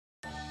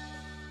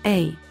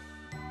A.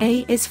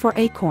 A is for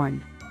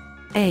acorn.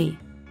 A.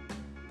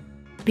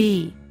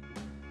 B.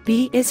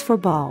 B is for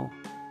ball.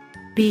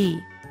 B.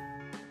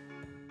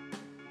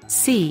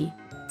 C.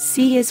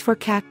 C is for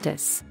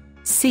cactus.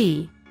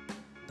 C.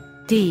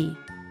 D.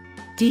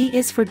 D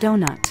is for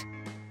donut.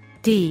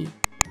 D.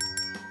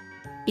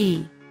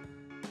 E.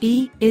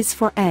 E is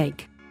for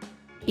egg.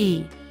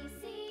 E.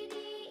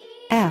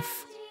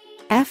 F.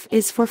 F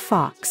is for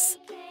fox.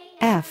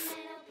 F.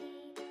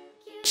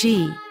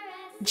 G.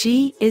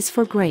 G is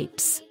for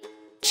grapes.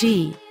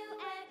 G.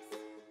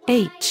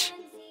 H.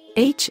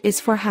 H is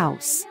for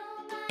house.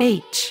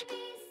 H.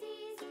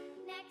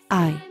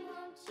 I.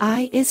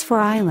 I is for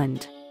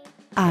island.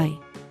 I.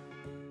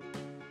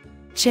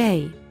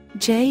 J.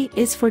 J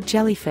is for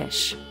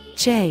jellyfish.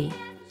 J.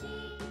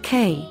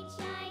 K.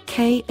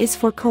 K is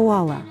for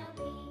koala.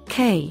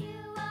 K.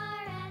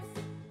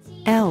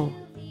 L.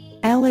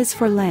 L is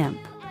for lamp.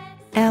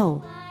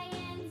 L.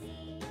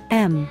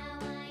 M.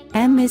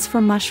 M is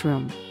for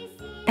mushroom.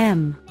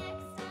 M.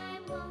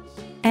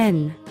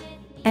 N.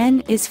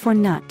 N is for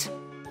nut.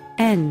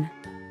 N.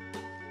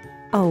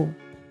 O.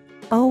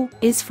 O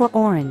is for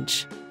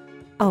orange.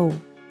 O.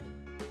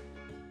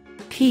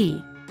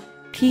 P.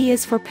 P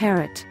is for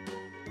parrot.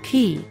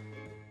 P.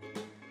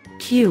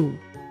 Q.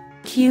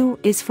 Q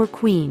is for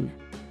queen.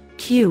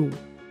 Q.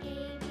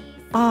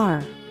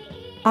 R.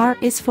 R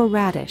is for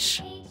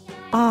radish.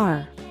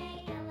 R.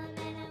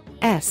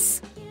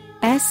 S.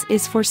 S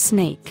is for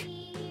snake.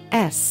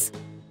 S.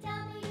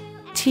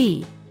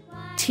 T.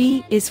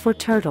 T is for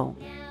turtle.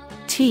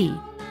 T.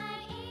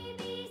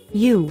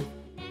 U.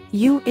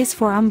 U is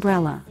for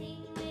umbrella.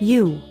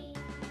 U.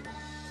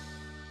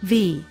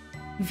 V.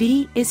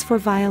 V is for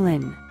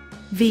violin.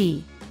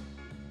 V.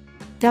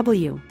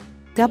 W.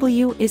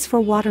 W is for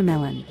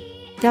watermelon.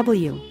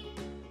 W.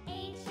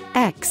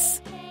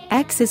 X.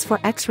 X is for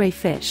X-ray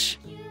fish.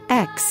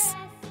 X.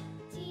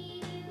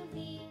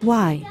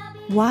 Y.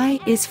 Y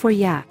is for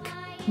yak.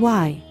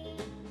 Y.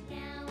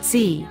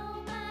 Z.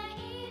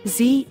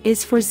 Z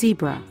is for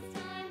zebra.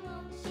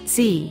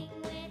 Z.